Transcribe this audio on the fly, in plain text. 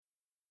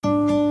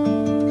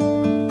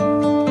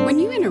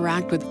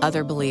interact with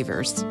other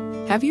believers,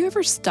 have you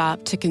ever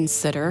stopped to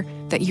consider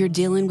that you're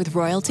dealing with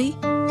royalty?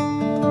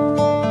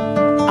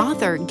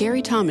 Author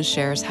Gary Thomas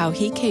shares how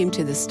he came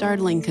to this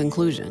startling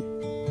conclusion.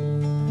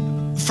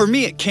 For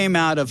me, it came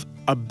out of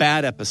a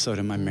bad episode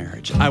in my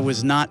marriage. I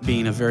was not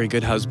being a very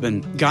good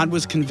husband. God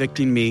was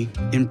convicting me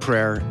in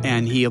prayer,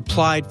 and he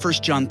applied 1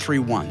 John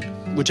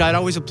 3:1, which I'd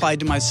always applied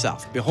to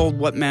myself. Behold,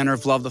 what manner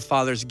of love the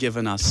Father has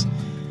given us,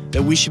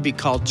 that we should be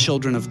called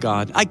children of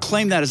God. I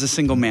claim that as a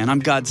single man. I'm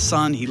God's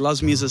son. He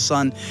loves me as a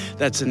son.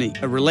 That's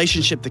a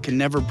relationship that can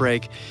never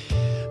break.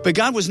 But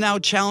God was now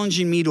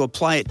challenging me to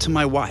apply it to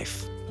my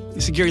wife.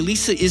 He said, Gary,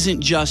 Lisa isn't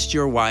just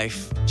your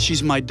wife.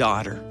 She's my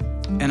daughter,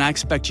 and I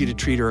expect you to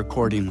treat her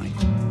accordingly.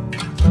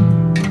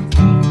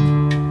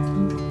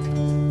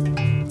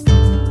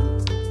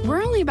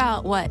 We're only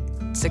about,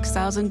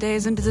 6,000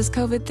 days into this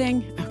COVID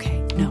thing?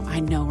 Okay, no, I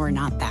know we're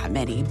not that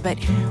many, but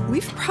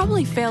we've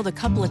probably failed a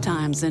couple of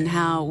times in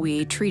how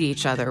we treat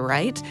each other,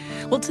 right?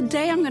 Well,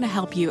 today I'm going to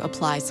help you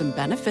apply some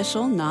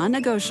beneficial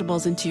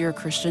non-negotiables into your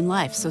Christian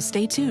life, so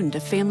stay tuned to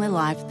Family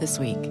Life This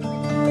Week.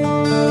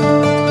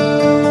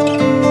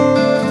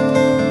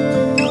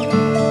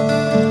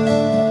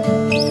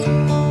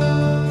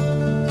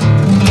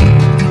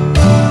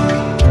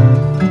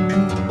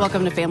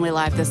 Welcome to Family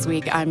Life This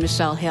Week. I'm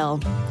Michelle Hill.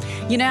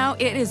 You know,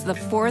 it is the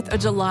 4th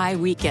of July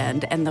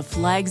weekend, and the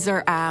flags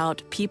are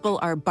out, people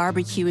are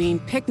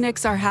barbecuing,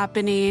 picnics are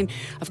happening,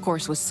 of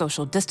course, with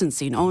social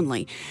distancing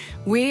only.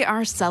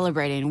 We're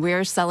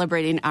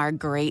celebrating our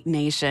great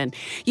nation.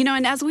 You know,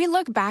 and as we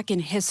look back in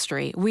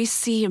history, we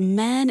see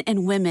men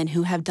and women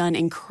who have done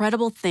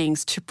incredible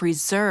things to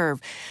preserve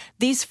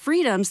these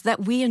freedoms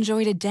that we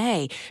enjoy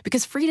today,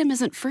 because freedom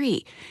isn't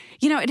free.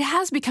 You know, it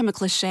has become a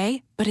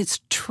cliche, but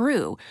it's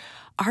true.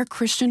 Our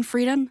Christian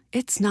freedom,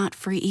 it's not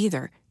free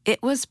either.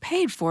 It was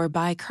paid for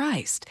by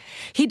Christ.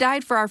 He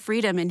died for our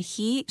freedom, and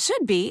he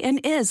should be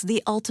and is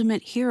the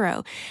ultimate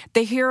hero,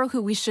 the hero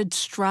who we should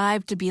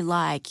strive to be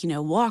like,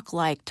 walk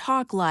like,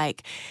 talk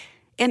like.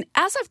 And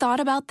as I've thought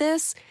about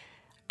this,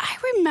 I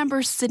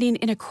remember sitting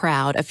in a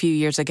crowd a few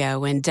years ago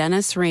when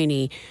Dennis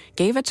Rainey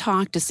gave a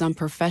talk to some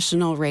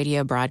professional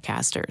radio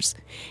broadcasters,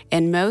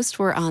 and most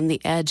were on the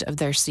edge of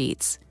their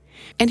seats.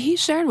 And he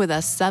shared with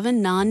us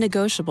 7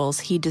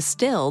 non-negotiables he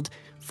distilled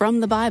from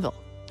the Bible.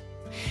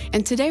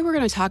 And today we're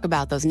going to talk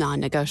about those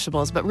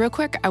non-negotiables, but real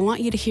quick, I want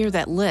you to hear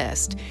that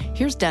list.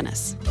 Here's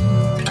Dennis.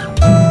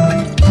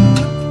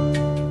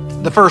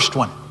 The first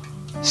one,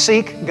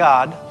 seek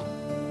God,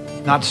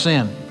 not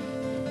sin.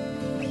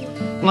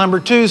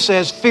 Number 2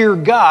 says, fear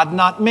God,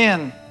 not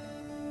men.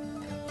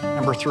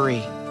 Number 3,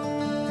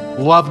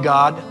 love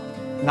God,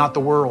 not the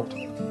world.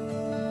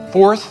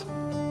 4th,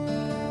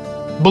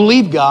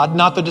 believe God,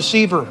 not the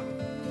deceiver.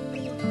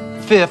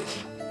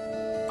 5th,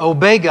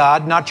 obey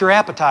God, not your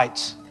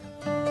appetites.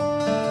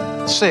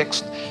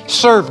 6th,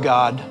 serve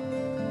God,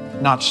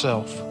 not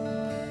self.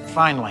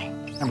 Finally,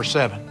 number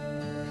 7,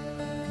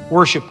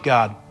 worship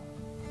God,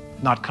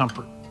 not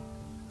comfort.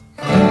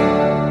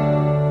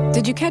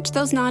 Did you catch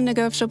those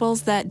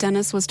non-negotiables that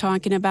Dennis was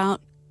talking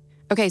about?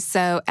 Okay,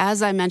 so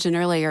as I mentioned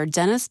earlier,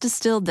 Dennis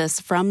distilled this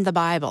from the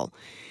Bible.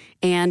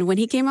 And when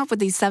he came up with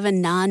these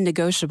 7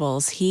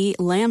 non-negotiables, he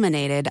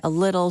laminated a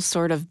little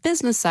sort of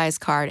business-sized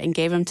card and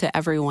gave them to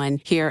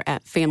everyone here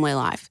at Family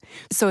Life.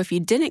 So if you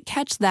didn't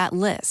catch that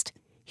list,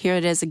 here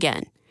it is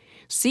again.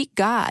 Seek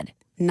God,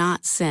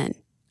 not sin.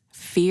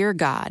 Fear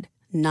God,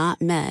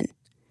 not men.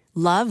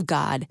 Love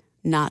God,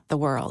 not the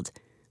world.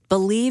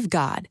 Believe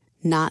God,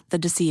 not the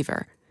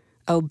deceiver.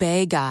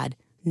 Obey God,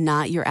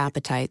 not your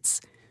appetites.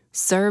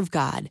 Serve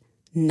God,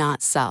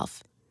 not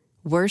self.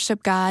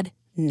 Worship God,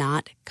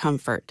 not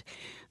comfort.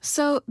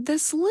 So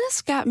this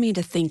list got me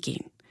to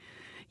thinking.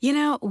 You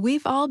know,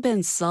 we've all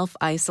been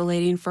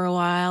self-isolating for a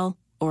while,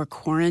 or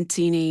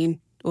quarantining,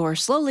 or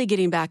slowly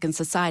getting back in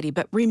society.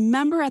 But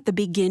remember at the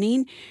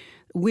beginning,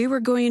 we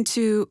were going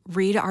to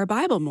read our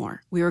Bible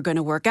more. We were going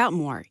to work out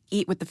more,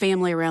 eat with the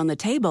family around the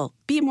table,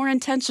 be more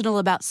intentional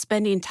about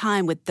spending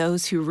time with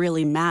those who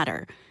really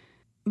matter.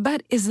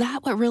 But is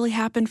that what really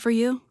happened for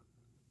you?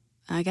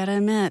 I gotta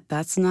admit,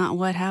 that's not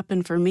what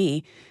happened for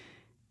me.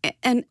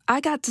 And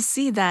I got to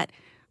see that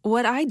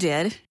what I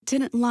did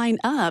didn't line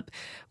up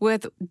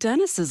with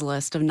Dennis's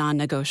list of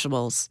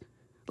non-negotiables,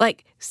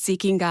 like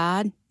seeking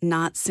God,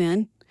 not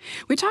sin.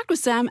 We talked with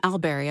Sam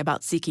Alberry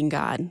about seeking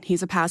God.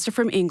 He's a pastor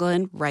from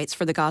England, writes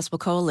for the Gospel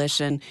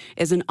Coalition,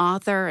 is an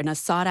author and a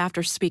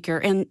sought-after speaker,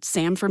 and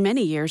Sam, for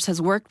many years,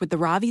 has worked with the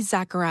Ravi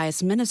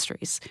Zacharias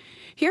Ministries.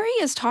 Here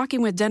he is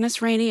talking with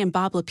Dennis Rainey and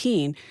Bob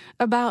Lepine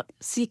about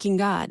seeking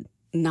God,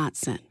 not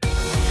sin.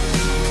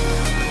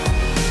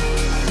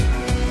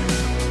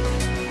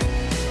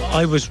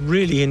 I was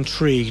really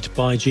intrigued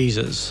by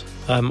Jesus.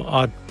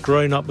 I'd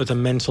grown up with a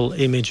mental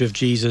image of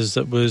Jesus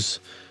that was...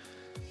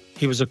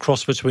 He was a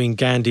cross between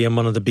Gandhi and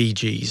one of the Bee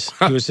Gees.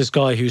 He was this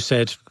guy who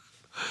said,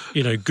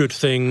 good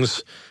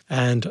things.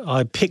 And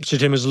I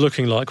pictured him as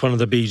looking like one of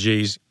the Bee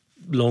Gees,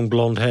 long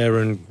blonde hair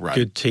and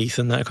good teeth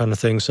and that kind of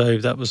thing. So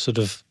that was sort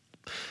of...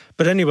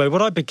 But anyway,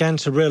 what I began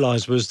to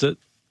realize was that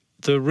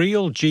the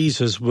real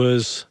Jesus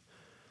was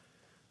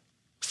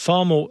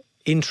far more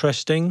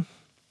interesting,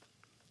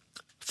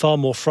 far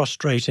more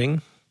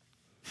frustrating,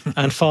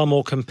 and far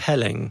more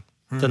compelling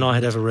than I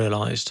had ever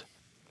realized.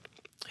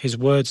 His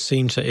words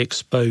seemed to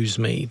expose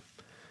me,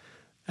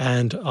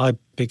 and I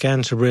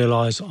began to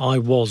realize I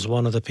was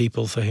one of the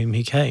people for whom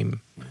he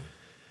came.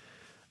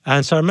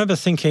 And so I remember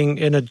thinking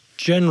in a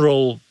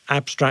general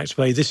abstract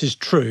way, this is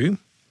true,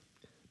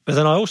 but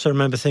then I also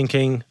remember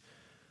thinking,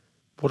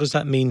 what does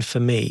that mean for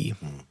me?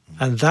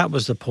 And that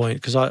was the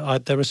point,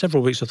 because there were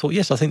several weeks I thought,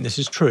 yes, I think this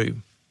is true.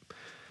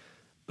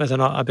 But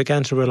then I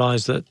began to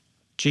realize that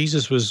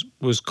Jesus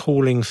was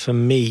calling for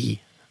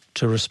me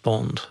to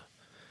respond.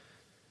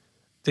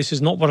 This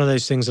is not one of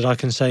those things that I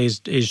can say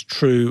is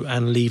true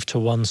and leave to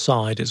one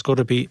side. It's got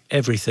to be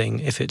everything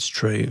if it's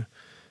true,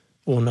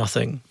 or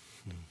nothing.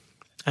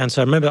 And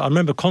so I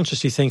remember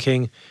consciously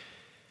thinking,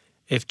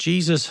 if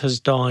Jesus has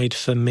died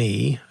for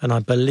me, and I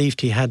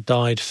believed he had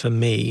died for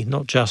me,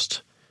 not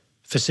just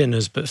for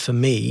sinners, but for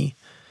me,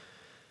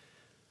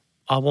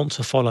 I want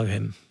to follow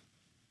him.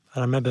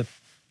 And I remember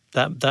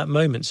that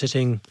moment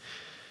sitting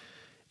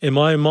in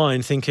my own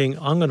mind thinking,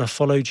 I'm going to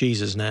follow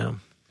Jesus now.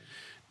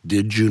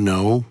 Did you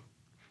know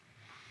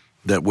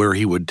that where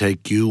he would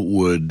take you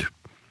would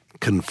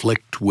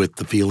conflict with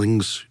the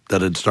feelings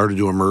that had started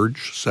to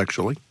emerge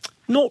sexually?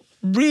 Not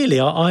really.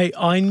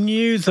 I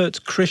knew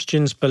that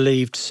Christians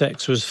believed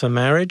sex was for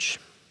marriage,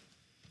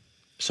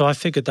 so I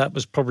figured that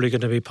was probably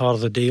going to be part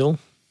of the deal.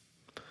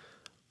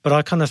 But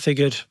I kind of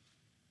figured,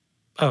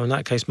 in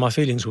that case, my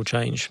feelings will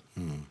change.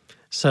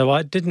 So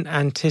I didn't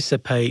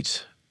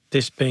anticipate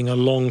this being a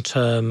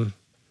long-term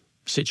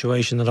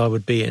situation that I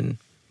would be in.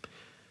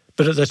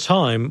 But at the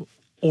time,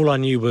 all I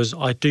knew was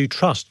I do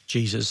trust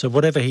Jesus. So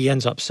whatever he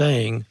ends up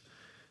saying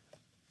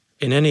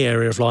in any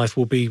area of life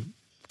will be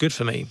good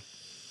for me.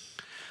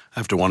 I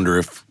have to wonder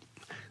if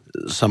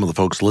some of the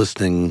folks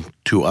listening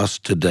to us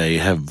today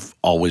have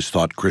always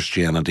thought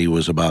Christianity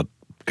was about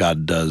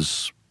God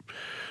does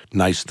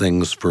nice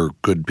things for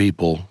good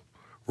people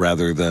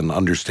rather than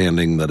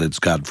understanding that it's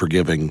God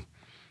forgiving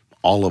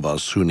all of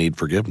us who need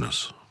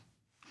forgiveness.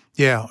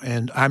 Yeah,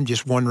 and I'm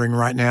just wondering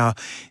right now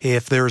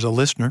if there's a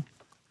listener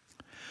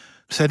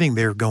sitting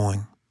there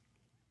going,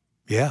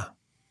 yeah,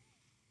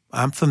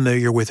 I'm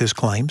familiar with his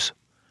claims.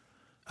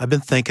 I've been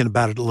thinking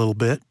about it a little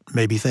bit,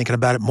 maybe thinking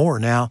about it more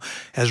now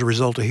as a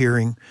result of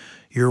hearing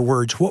your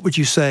words. What would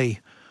you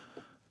say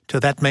to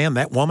that man,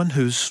 that woman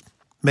who's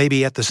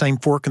maybe at the same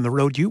fork in the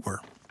road you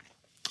were?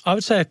 I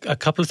would say a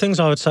couple of things.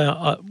 I would say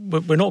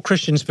we're not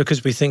Christians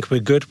because we think we're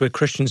good. We're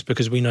Christians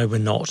because we know we're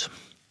not.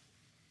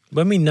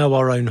 When we know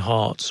our own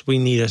hearts, we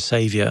need a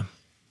savior.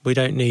 We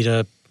don't need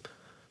a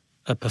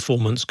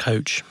performance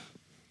coach.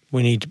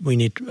 We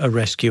need a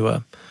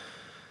rescuer.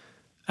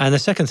 And the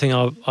second thing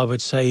I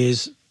would say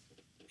is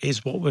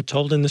what we're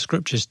told in the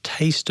scriptures: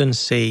 taste and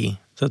see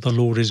that the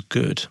Lord is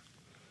good.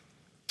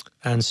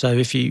 And so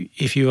if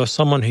you are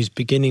someone who's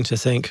beginning to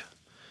think,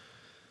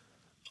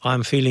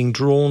 I'm feeling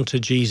drawn to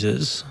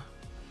Jesus,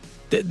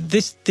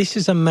 this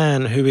is a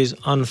man who is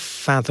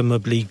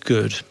unfathomably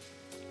good,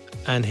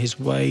 and his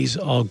ways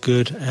are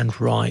good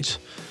and right.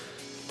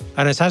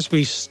 And it's as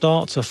we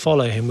start to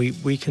follow him,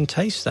 we can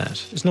taste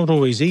that. It's not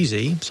always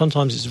easy.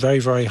 Sometimes it's very,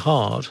 very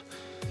hard.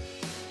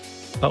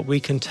 But we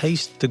can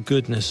taste the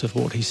goodness of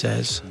what he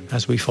says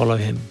as we follow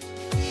him.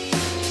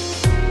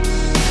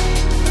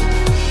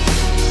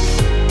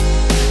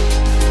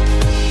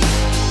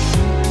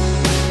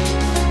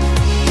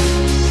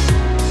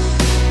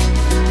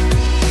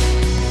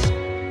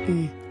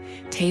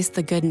 Taste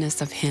the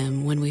goodness of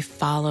him when we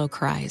follow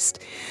Christ.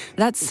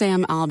 That's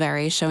Sam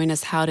Allberry showing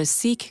us how to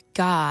seek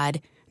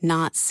God,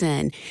 not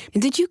sin.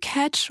 And did you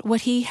catch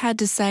what he had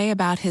to say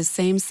about his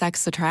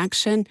same-sex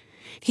attraction?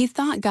 He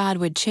thought God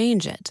would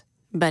change it,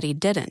 but he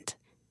didn't.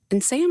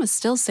 And Sam is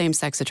still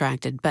same-sex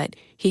attracted, but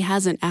he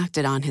hasn't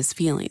acted on his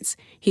feelings.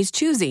 He's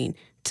choosing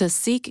to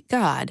seek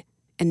God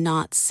and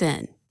not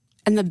sin.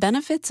 And the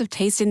benefits of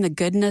tasting the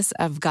goodness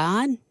of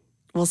God?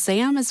 Well,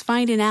 Sam is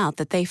finding out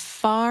that they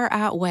far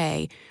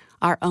outweigh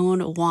our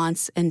own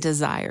wants and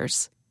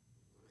desires.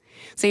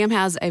 Sam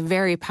has a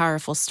very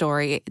powerful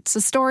story. It's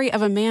a story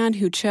of a man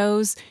who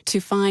chose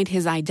to find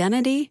his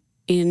identity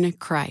in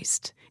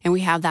Christ. And we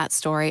have that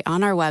story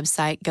on our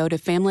website. Go to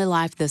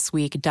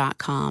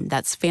FamilyLifeThisWeek.com.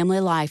 That's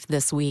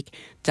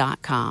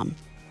FamilyLifeThisWeek.com.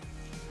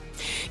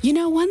 You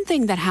know, one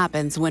thing that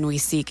happens when we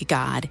seek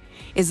God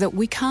is that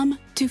we come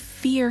to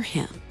fear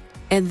him.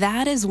 And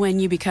that is when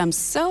you become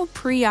so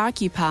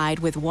preoccupied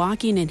with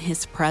walking in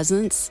his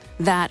presence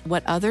that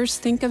what others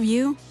think of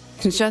you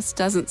just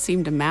doesn't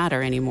seem to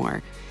matter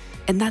anymore.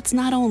 And that's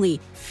not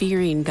only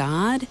fearing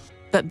God,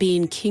 but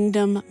being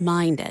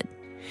kingdom-minded.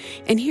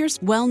 And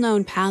here's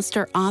well-known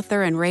pastor,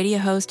 author, and radio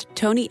host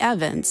Tony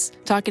Evans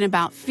talking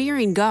about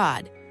fearing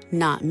God,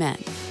 not men.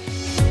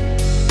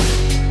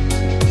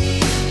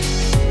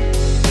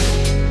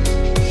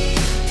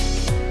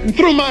 And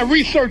through my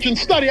research and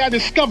study, I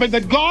discovered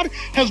that God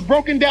has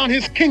broken down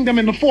his kingdom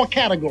into 4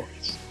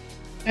 categories.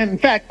 And in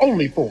fact,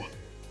 only 4.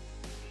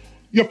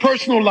 Your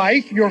personal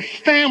life, your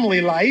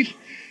family life,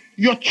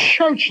 your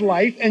church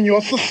life, and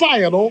your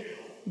societal,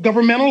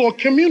 governmental, or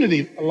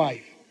community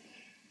life.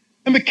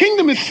 And the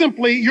kingdom is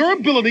simply your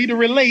ability to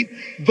relate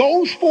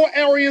those four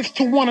areas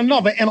to one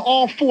another and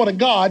all four to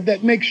God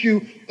that makes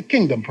you a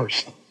kingdom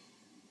person.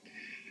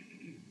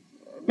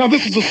 Now,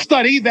 this is a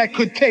study that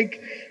could take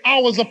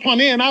hours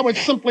upon end. I would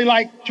simply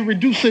like to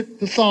reduce it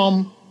to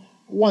Psalm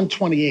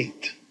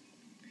 128.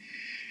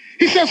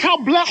 He says, how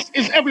blessed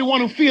is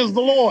everyone who fears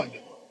the Lord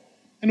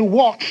and who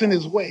walks in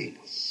his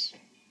ways.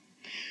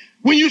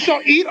 When you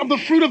shall eat of the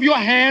fruit of your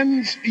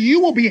hands, you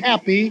will be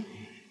happy,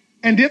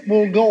 and it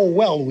will go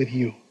well with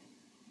you.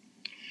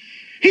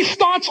 He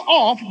starts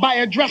off by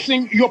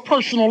addressing your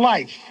personal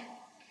life.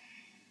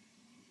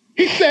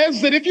 He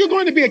says that if you're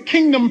going to be a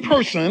kingdom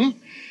person,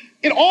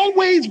 it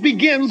always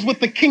begins with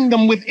the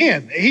kingdom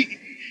within.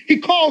 He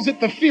calls it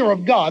the fear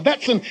of God.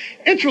 That's an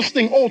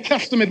interesting Old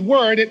Testament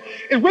word. It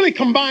really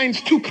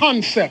combines two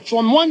concepts.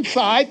 On one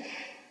side,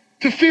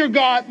 to fear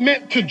God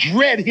meant to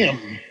dread him,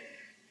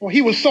 for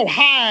he was so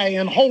high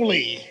and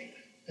holy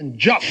and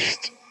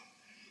just.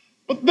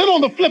 But then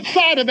on the flip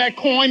side of that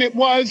coin, it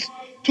was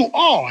to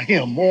awe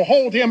him or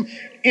hold him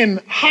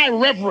in high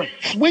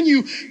reverence. When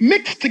you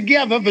mix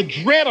together the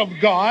dread of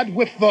God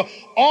with the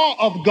awe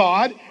of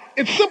God,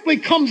 it simply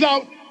comes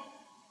out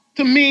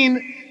to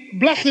mean,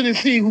 blessed is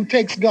he who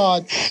takes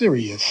God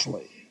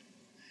seriously.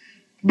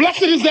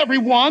 Blessed is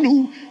everyone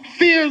who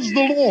fears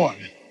the Lord.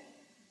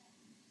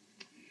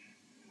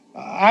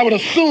 I would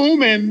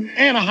assume in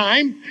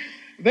Anaheim,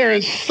 there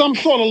is some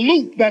sort of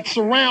loop that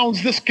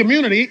surrounds this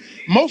community.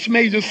 Most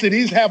major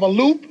cities have a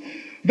loop.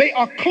 They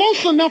are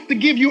close enough to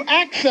give you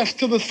access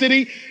to the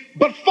city,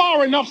 but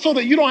far enough so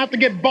that you don't have to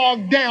get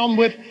bogged down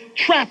with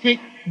traffic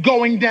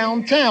going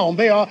downtown.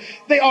 They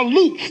are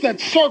loops that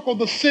circle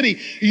the city.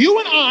 You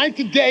and I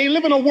today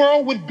live in a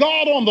world with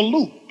God on the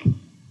loop.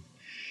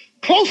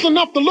 Close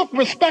enough to look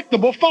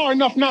respectable, far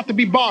enough not to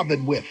be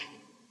bothered with.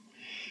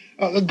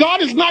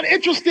 God is not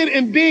interested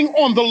in being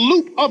on the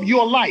loop of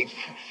your life.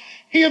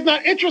 He is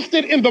not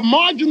interested in the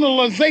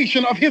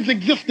marginalization of his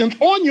existence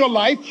on your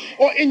life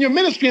or in your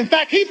ministry. In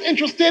fact, he's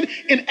interested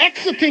in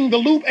exiting the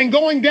loop and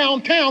going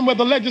downtown where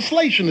the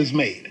legislation is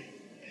made.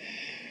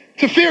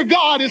 To fear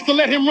God is to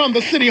let him run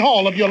the city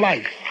hall of your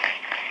life.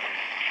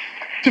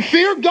 To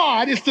fear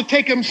God is to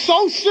take him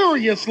so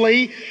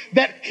seriously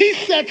that he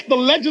sets the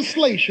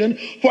legislation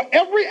for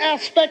every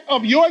aspect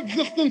of your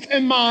existence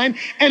and mine.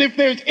 And if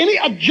there's any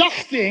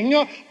adjusting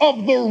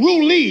of the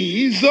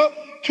rulees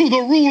to the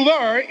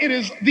ruler, it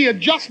is the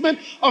adjustment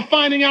of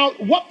finding out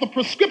what the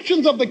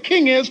prescriptions of the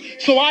king is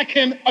so I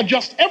can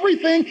adjust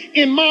everything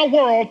in my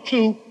world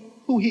to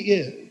who he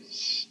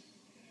is.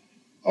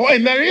 Oh,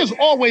 and there is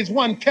always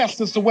one test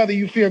as to whether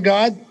you fear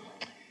God.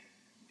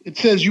 It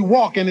says you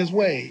walk in his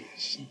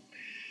ways.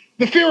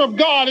 The fear of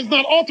God is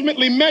not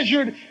ultimately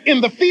measured in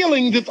the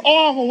feelings, it's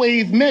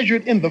always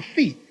measured in the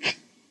feet.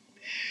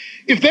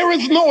 If there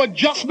is no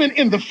adjustment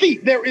in the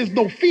feet, there is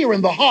no fear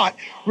in the heart,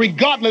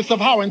 regardless of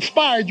how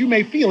inspired you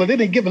may feel at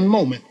any given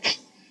moment.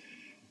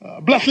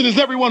 Blessed is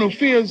everyone who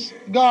fears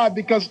God,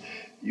 because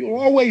you'll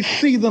always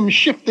see them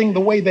shifting the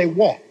way they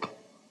walk.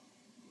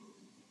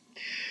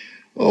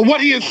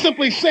 What he is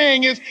simply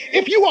saying is,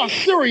 if you are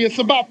serious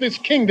about this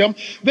kingdom,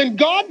 then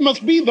God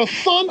must be the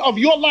sun of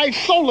your life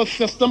solar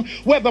system,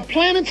 where the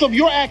planets of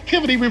your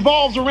activity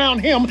revolves around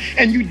him,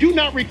 and you do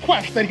not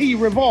request that he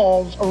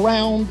revolves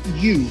around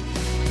you.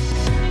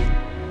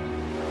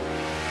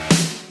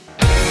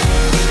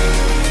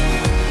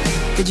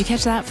 Did you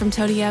catch that from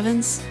Tony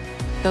Evans?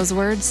 Those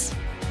words?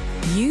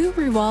 You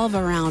revolve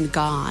around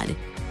God.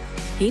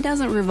 He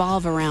doesn't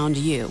revolve around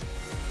you.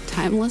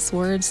 Timeless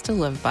words to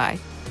live by.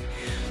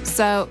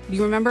 So,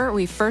 you remember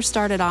we first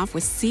started off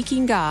with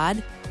seeking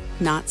God,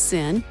 not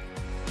sin.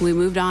 We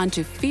moved on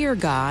to fear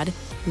God,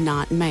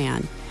 not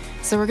man.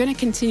 So we're going to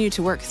continue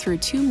to work through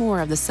 2 more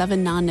of the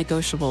 7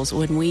 non-negotiables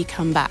when we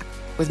come back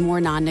with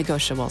more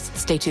non-negotiables.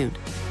 Stay tuned.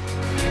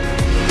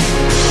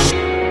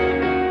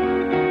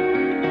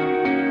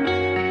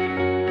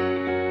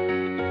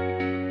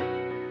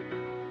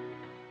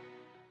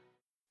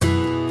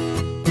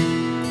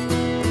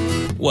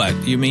 What,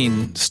 you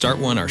mean start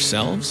one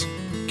ourselves?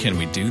 Can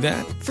we do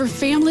that? For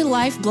Family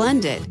Life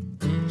Blended,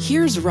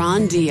 here's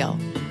Ron Deal.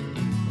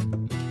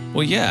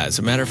 Well, yeah, as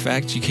a matter of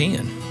fact, you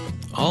can.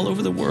 All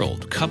over the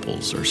world,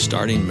 couples are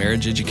starting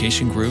marriage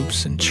education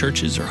groups and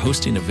churches are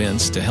hosting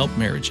events to help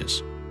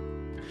marriages.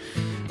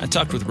 I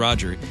talked with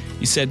Roger.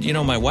 He said,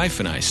 my wife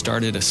and I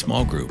started a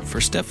small group for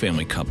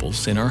stepfamily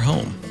couples in our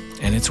home,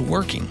 and it's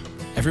working.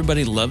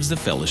 Everybody loves the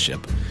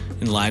fellowship,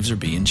 and lives are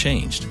being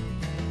changed.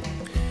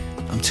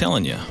 I'm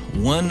telling you,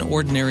 one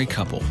ordinary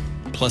couple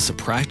plus a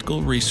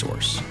practical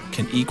resource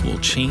can equal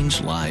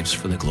changed lives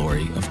for the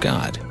glory of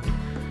God.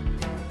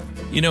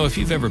 If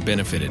you've ever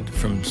benefited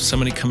from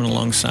somebody coming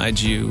alongside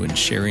you and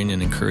sharing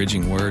an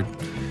encouraging word,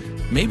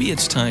 maybe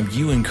it's time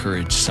you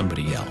encourage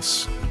somebody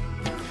else.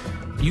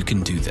 You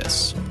can do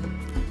this.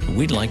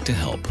 We'd like to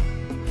help.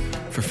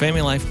 For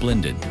Family Life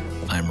Blended,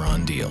 I'm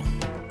Ron Deal.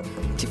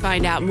 To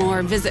find out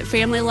more, visit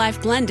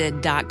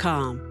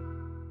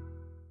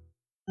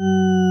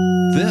FamilyLifeBlended.com.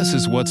 This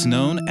is what's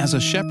known as a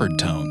shepherd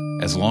tone.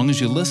 As long as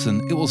you listen,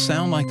 it will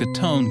sound like the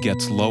tone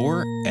gets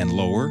lower and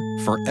lower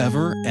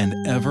forever and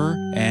ever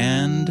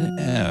and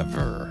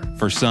ever.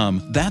 For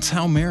some, that's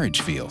how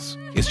marriage feels.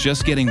 It's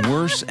just getting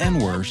worse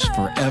and worse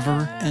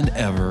forever and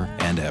ever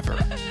and ever.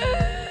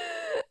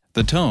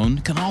 The tone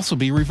can also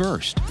be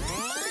reversed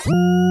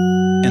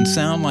and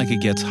sound like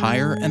it gets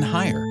higher and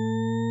higher.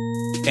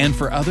 And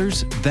for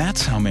others,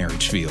 that's how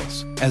marriage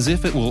feels, as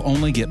if it will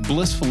only get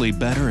blissfully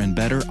better and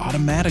better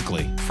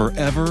automatically,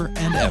 forever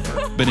and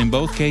ever. But in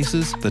both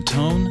cases, the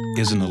tone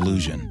is an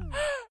illusion.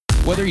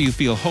 Whether you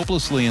feel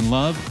hopelessly in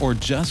love or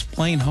just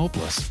plain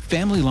hopeless,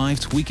 Family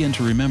Life's Weekend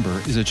to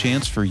Remember is a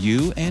chance for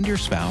you and your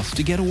spouse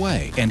to get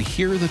away and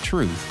hear the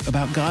truth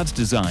about God's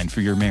design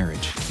for your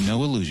marriage.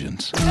 No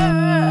illusions.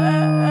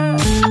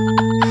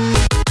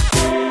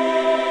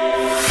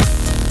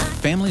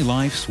 Family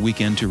Life's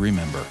Weekend to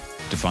Remember.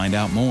 To find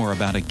out more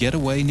about a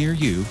getaway near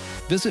you,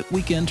 visit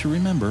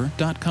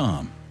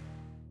weekendtoremember.com.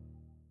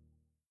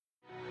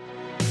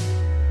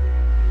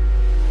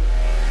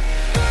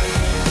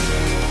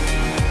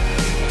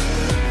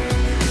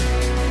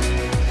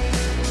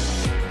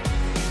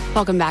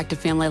 Welcome back to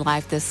Family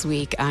Life This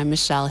Week. I'm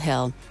Michelle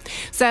Hill.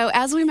 So,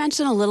 as we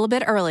mentioned a little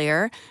bit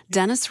earlier,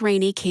 Dennis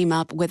Rainey came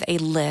up with a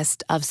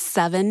list of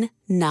 7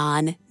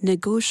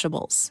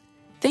 non-negotiables.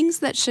 Things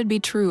that should be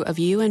true of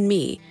you and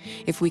me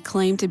if we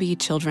claim to be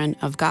children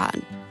of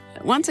God.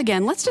 Once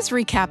again, let's just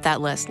recap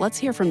that list. Let's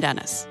hear from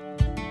Dennis.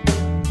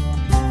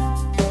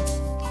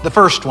 The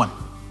first one,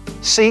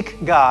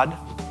 seek God,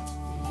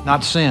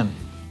 not sin.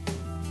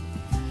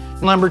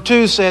 Number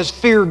 2 says,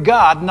 fear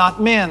God,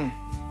 not men.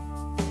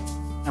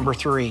 Number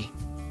 3,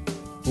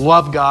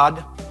 love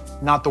God,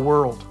 not the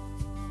world.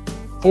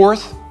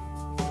 4th,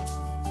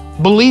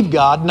 believe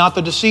God, not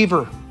the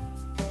deceiver.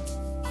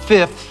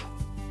 5th,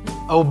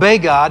 obey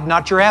God,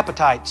 not your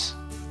appetites.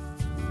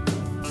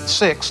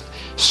 6th,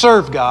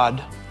 serve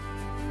God,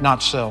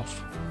 not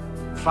self.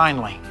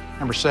 Finally,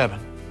 number 7,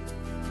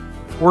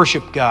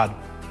 worship God,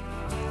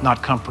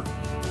 not comfort.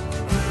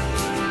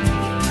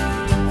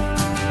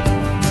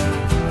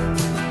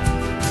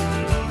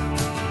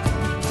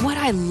 What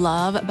I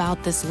love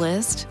about this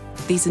list,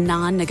 these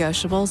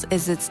non-negotiables,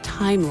 is it's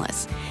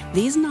timeless.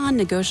 These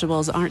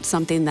non-negotiables aren't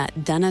something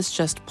that Dennis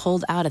just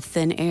pulled out of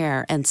thin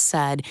air and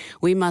said,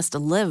 we must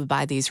live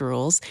by these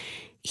rules.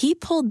 He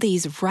pulled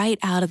these right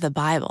out of the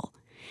Bible.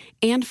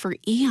 And for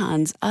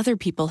eons, other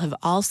people have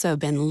also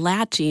been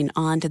latching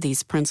onto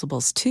these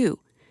principles too.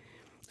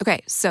 Okay,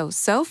 so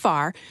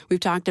far, we've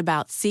talked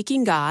about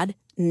seeking God,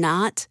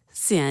 not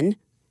sin,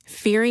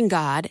 fearing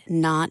God,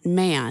 not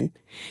man.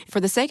 For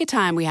the sake of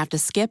time, we have to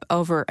skip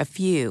over a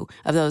few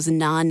of those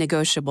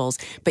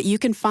non-negotiables, but you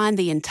can find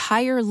the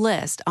entire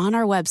list on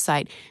our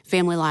website,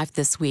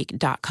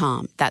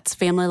 FamilyLifeThisWeek.com. That's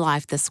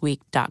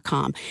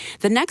FamilyLifeThisWeek.com.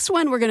 The next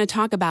one we're going to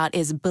talk about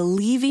is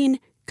believing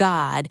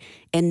God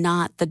and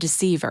not the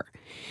deceiver.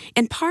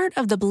 And part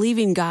of the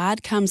believing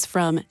God comes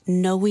from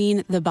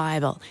knowing the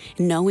Bible,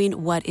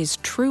 knowing what is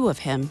true of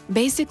Him,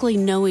 basically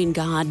knowing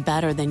God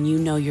better than you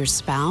know your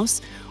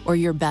spouse or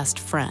your best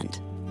friend.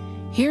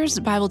 Here's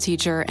Bible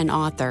teacher and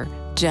author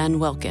Jen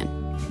Wilkin.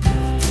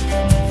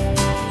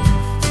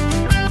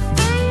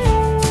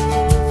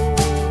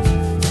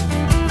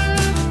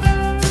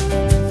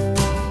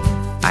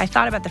 I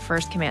thought about the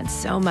first command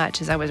so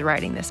much as I was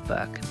writing this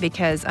book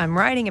because I'm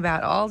writing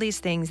about all these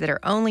things that are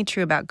only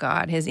true about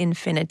God, His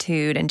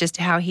infinitude, and just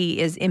how He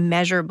is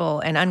immeasurable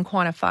and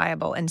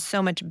unquantifiable and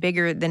so much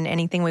bigger than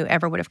anything we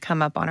ever would have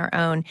come up on our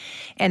own.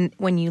 And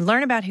when you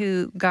learn about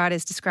who God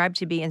is described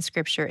to be in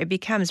Scripture, it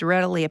becomes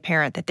readily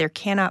apparent that there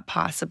cannot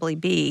possibly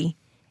be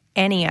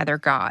any other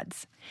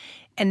gods.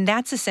 And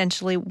that's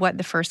essentially what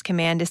the first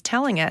command is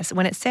telling us.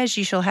 When it says,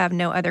 you shall have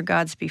no other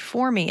gods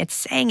before me, it's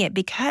saying it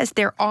because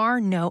there are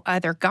no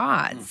other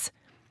gods.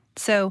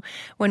 So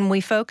when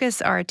we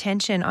focus our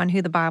attention on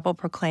who the Bible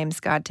proclaims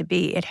God to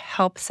be, it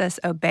helps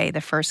us obey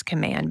the first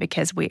command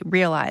because we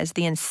realize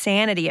the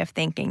insanity of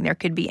thinking there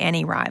could be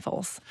any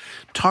rivals.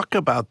 Talk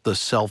about the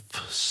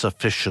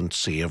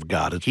self-sufficiency of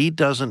God. He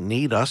doesn't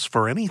need us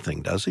for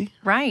anything, does He?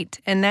 Right.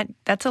 And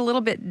that's a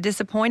little bit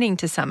disappointing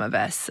to some of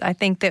us. I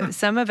think that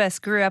some of us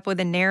grew up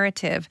with a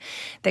narrative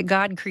that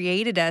God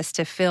created us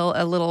to fill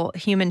a little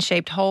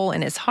human-shaped hole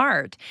in His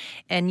heart.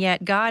 And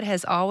yet God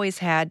has always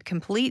had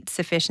complete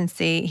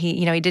sufficiency. He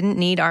didn't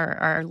need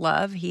our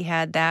love. He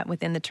had that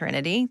within the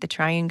Trinity. The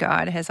triune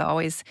God has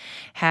always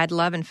had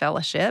love and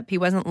fellowship. He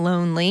wasn't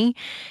lonely,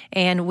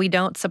 and we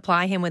don't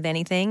supply Him with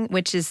anything,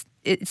 which is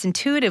it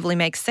intuitively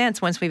makes sense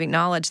once we've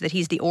acknowledged that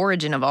He's the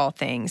origin of all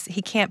things.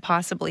 He can't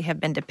possibly have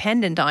been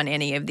dependent on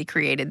any of the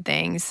created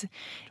things.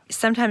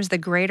 Sometimes the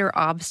greater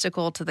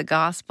obstacle to the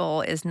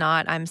gospel is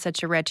not, I'm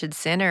such a wretched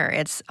sinner.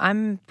 It's,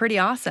 I'm pretty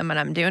awesome and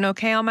I'm doing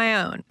okay on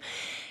my own.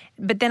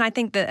 But then I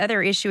think the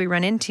other issue we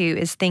run into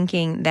is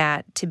thinking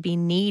that to be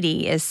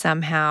needy is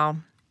somehow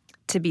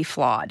to be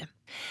flawed.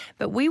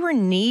 But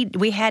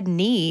we had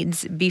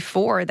needs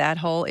before that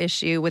whole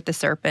issue with the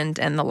serpent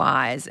and the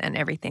lies and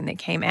everything that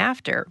came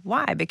after.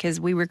 Why? Because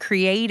we were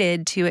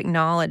created to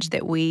acknowledge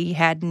that we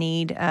had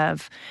need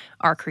of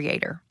our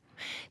Creator.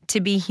 To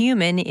be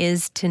human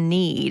is to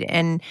need,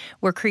 and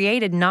we're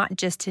created not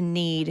just to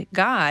need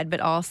God,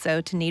 but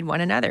also to need one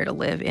another, to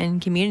live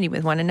in community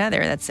with one another.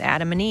 That's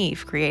Adam and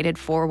Eve, created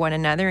for one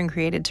another and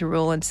created to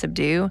rule and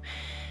subdue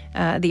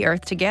the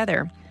earth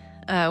together.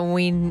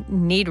 We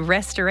need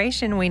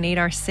restoration. We need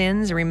our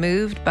sins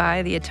removed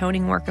by the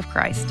atoning work of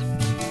Christ.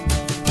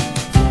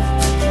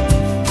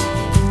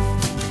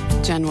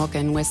 Jen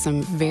Wilkin with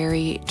some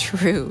very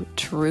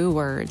true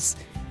words.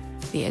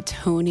 The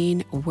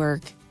atoning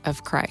work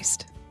of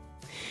Christ.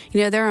 You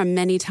know, there are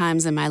many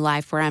times in my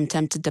life where I'm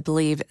tempted to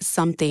believe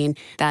something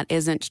that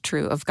isn't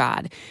true of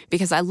God,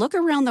 because I look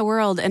around the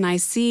world and I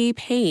see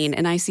pain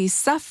and I see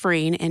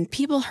suffering and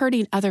people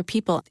hurting other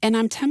people, and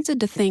I'm tempted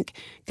to think,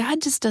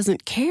 God just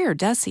doesn't care,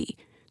 does he?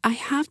 I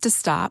have to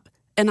stop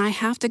and I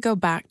have to go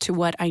back to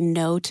what I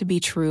know to be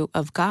true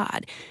of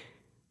God.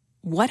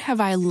 What have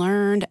I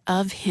learned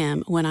of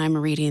him when I'm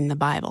reading the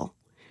Bible?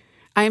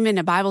 I'm in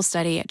a Bible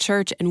study at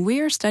church, and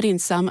we are studying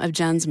some of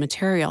Jen's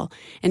material.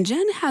 And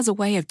Jen has a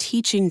way of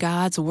teaching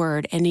God's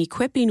word and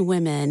equipping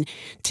women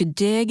to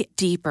dig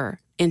deeper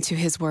into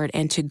his word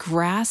and to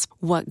grasp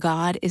what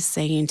God is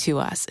saying to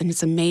us. And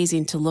it's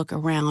amazing to look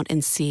around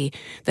and see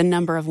the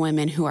number of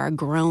women who are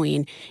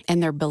growing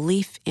in their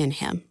belief in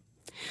him.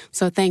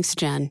 So thanks,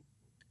 Jen.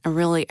 I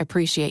really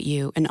appreciate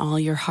you and all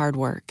your hard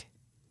work.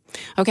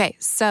 Okay,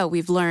 so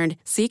we've learned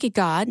seek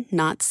God,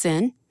 not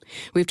sin.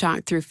 We've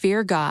talked through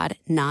fear God,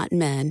 not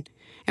men,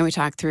 and we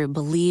talked through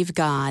believe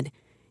God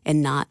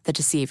and not the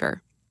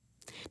deceiver.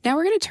 Now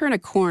we're going to turn a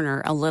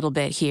corner a little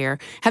bit here.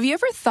 Have you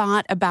ever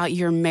thought about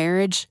your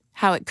marriage,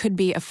 how it could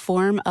be a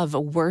form of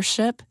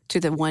worship to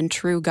the one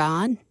true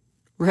God?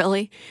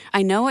 Really?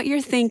 I know what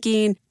you're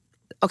thinking.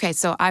 Okay,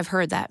 so I've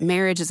heard that.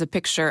 Marriage is a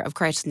picture of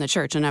Christ and the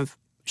church, and I'm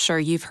sure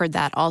you've heard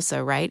that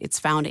also, right? It's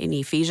found in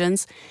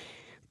Ephesians.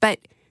 But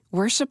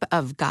worship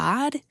of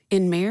God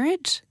in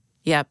marriage?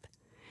 Yep.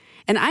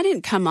 And I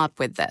didn't come up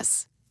with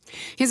this.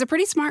 He's a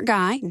pretty smart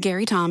guy,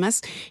 Gary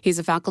Thomas. He's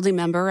a faculty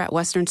member at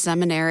Western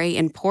Seminary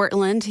in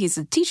Portland. He's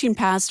a teaching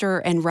pastor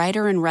and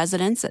writer in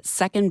residence at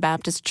Second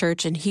Baptist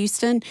Church in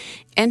Houston,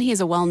 and he's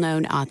a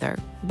well-known author.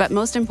 But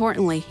most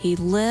importantly, he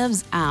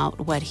lives out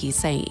what he's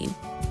saying.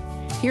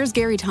 Here's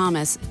Gary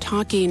Thomas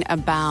talking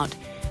about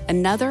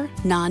another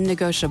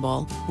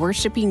non-negotiable,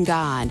 worshiping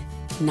God,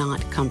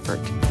 not comfort.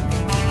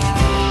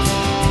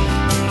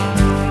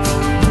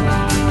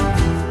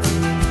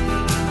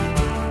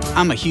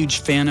 I'm a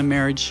huge fan of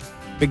marriage,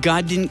 but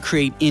God didn't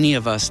create any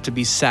of us to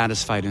be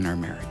satisfied in our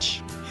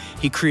marriage.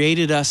 He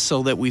created us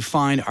so that we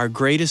find our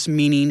greatest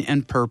meaning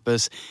and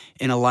purpose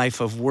in a life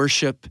of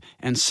worship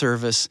and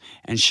service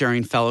and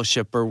sharing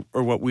fellowship, or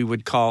what we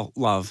would call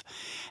love.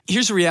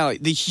 Here's the reality.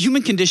 The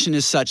human condition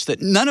is such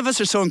that none of us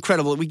are so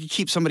incredible that we could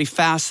keep somebody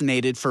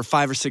fascinated for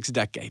 5 or 6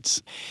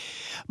 decades.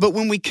 But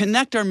when we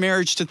connect our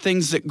marriage to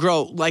things that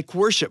grow, like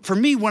worship, for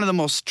me, one of the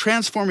most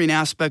transforming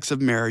aspects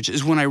of marriage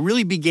is when I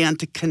really began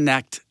to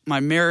connect my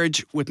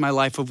marriage with my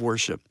life of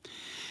worship.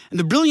 And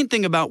the brilliant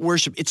thing about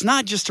worship, it's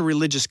not just a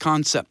religious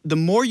concept. The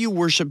more you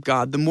worship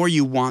God, the more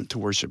you want to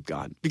worship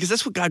God, because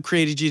that's what God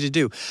created you to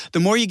do. The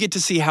more you get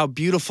to see how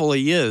beautiful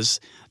he is,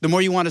 the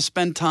more you want to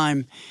spend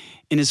time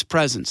in his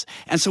presence.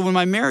 And so when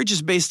my marriage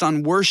is based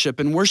on worship,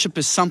 and worship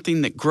is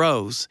something that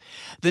grows,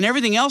 then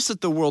everything else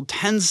that the world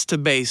tends to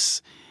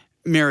base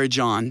marriage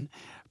on,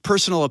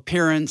 personal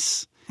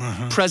appearance,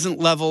 present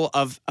level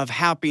of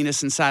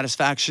happiness and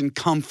satisfaction,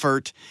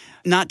 comfort,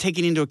 not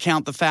taking into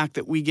account the fact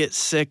that we get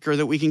sick or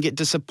that we can get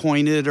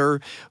disappointed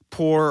or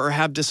poor or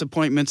have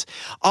disappointments.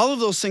 All of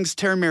those things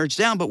tear marriage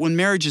down, but when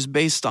marriage is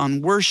based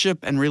on worship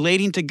and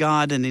relating to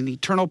God and an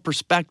eternal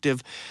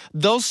perspective,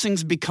 those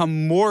things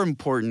become more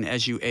important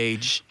as you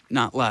age,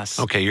 not less.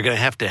 Okay, you're going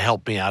to have to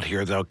help me out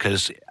here, though,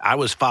 because I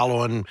was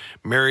following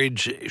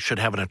marriage should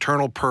have an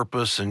eternal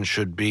purpose and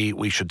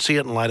we should see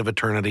it in light of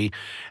eternity.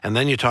 And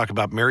then you talk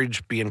about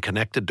marriage being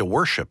connected to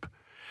worship.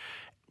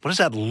 What does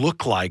that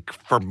look like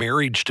for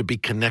marriage to be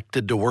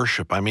connected to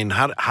worship? I mean,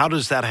 how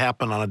does that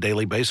happen on a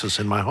daily basis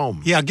in my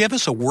home? Yeah, give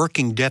us a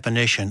working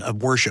definition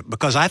of worship,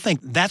 because I think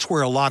that's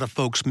where a lot of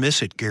folks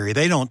miss it, Gary.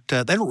 They don't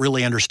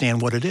really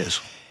understand what it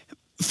is.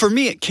 For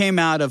me, it came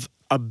out of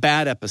a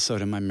bad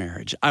episode in my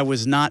marriage. I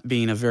was not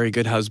being a very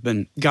good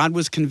husband. God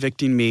was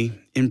convicting me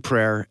in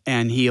prayer,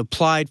 and he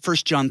applied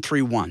 1 John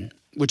 3:1,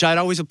 which I'd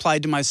always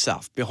applied to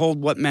myself.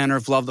 Behold, what manner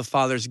of love the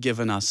Father has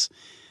given us,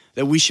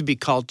 that we should be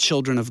called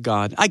children of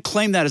God. I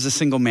claim that as a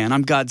single man.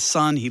 I'm God's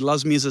son. He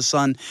loves me as a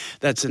son.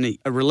 That's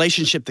a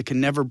relationship that can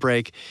never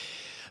break.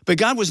 But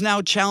God was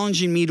now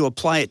challenging me to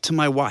apply it to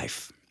my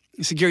wife.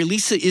 He said, Gary,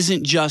 Lisa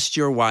isn't just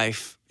your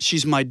wife.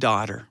 She's my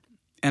daughter,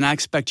 and I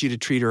expect you to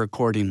treat her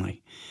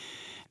accordingly.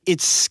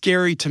 It's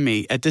scary to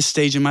me at this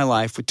stage in my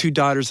life with 2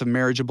 daughters of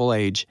marriageable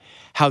age,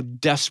 how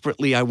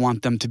desperately I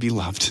want them to be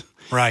loved.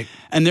 Right.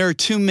 And there are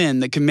two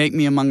men that can make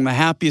me among the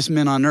happiest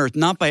men on earth,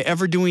 not by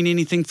ever doing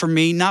anything for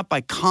me, not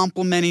by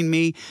complimenting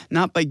me,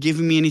 not by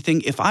giving me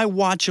anything. If I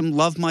watch them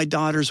love my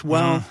daughters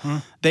well,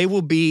 they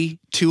will be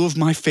two of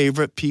my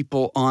favorite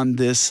people on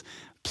this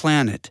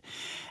planet.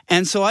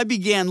 And so I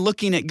began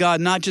looking at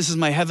God not just as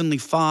my Heavenly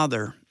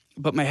Father,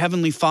 but my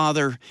Heavenly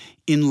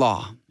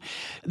Father-in-law.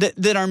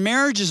 That our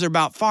marriages are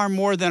about far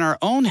more than our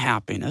own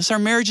happiness. Our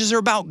marriages are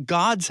about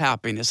God's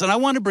happiness. And I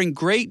want to bring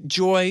great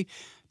joy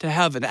to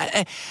heaven.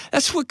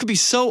 That's what could be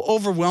so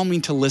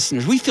overwhelming to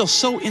listeners. We feel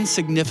so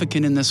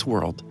insignificant in this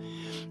world.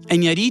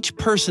 And yet each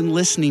person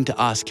listening to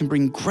us can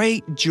bring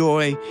great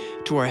joy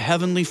to our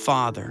Heavenly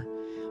Father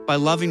by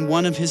loving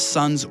one of His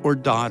sons or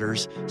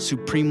daughters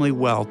supremely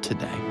well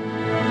today.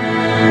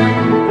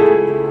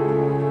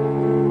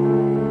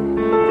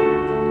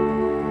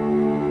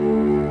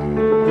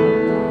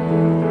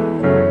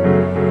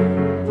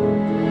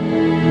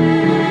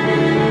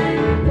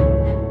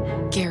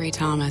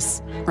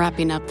 Thomas,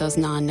 wrapping up those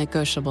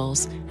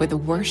non-negotiables with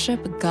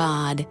worship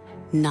God,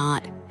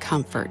 not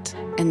comfort.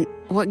 And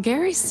what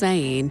Gary's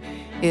saying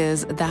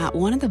is that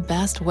one of the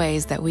best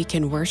ways that we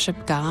can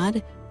worship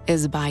God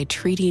is by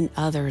treating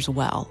others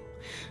well.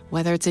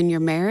 Whether it's in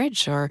your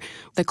marriage or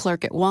the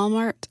clerk at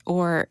Walmart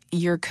or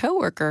your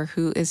coworker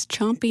who is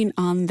chomping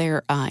on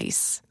their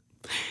ice.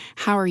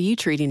 How are you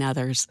treating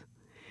others?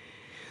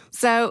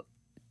 So,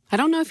 I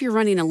don't know if you're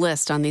running a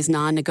list on these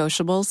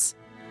non-negotiables,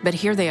 but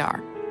here they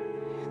are.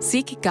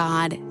 Seek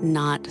God,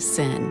 not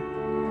sin.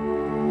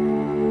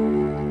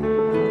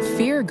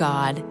 Fear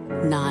God,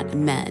 not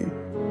men.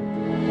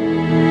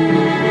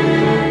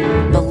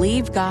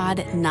 Believe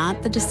God,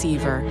 not the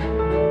deceiver.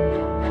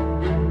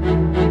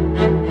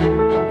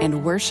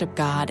 And worship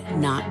God,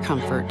 not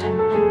comfort.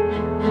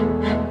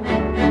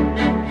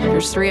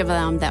 There's three of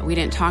them that we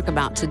didn't talk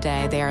about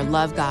today. They are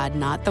love God,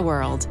 not the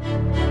world.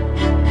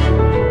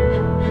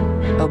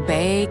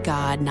 Obey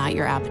God, not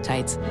your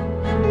appetites.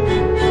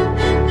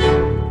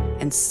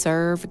 And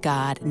serve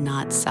God,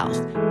 not self.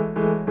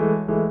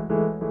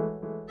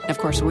 Of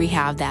course, we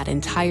have that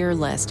entire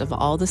list of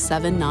all the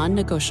 7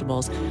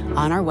 non-negotiables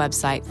on our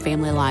website,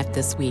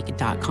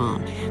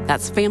 FamilyLifeThisWeek.com.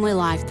 That's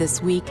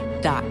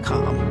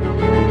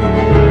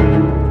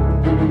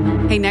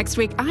FamilyLifeThisWeek.com. Hey, next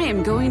week, I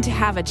am going to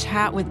have a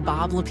chat with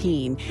Bob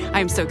Lepine.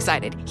 I am so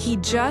excited. He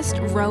just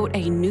wrote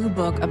a new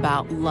book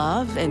about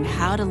love and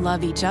how to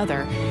love each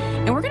other.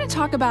 And we're going to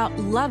talk about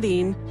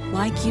loving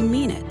like you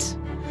mean it.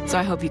 So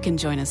I hope you can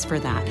join us for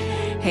that.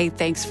 Hey,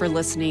 thanks for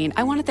listening.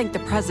 I want to thank the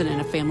president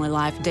of Family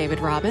Life, David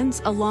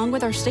Robbins, along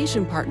with our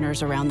station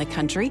partners around the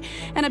country.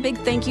 And a big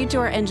thank you to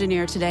our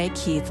engineer today,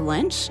 Keith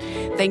Lynch.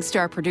 Thanks to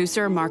our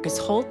producer, Marcus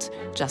Holt.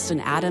 Justin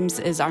Adams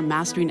is our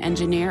mastering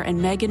engineer,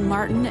 and Megan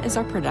Martin is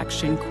our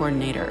production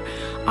coordinator.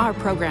 Our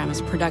program is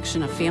a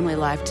production of Family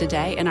Life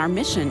Today, and our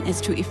mission is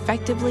to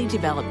effectively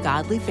develop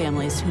godly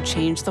families who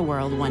change the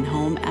world one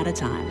home at a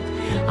time.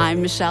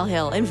 I'm Michelle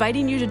Hill,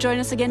 inviting you to join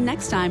us again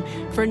next time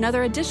for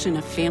another edition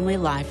of Family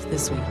Life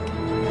This Week.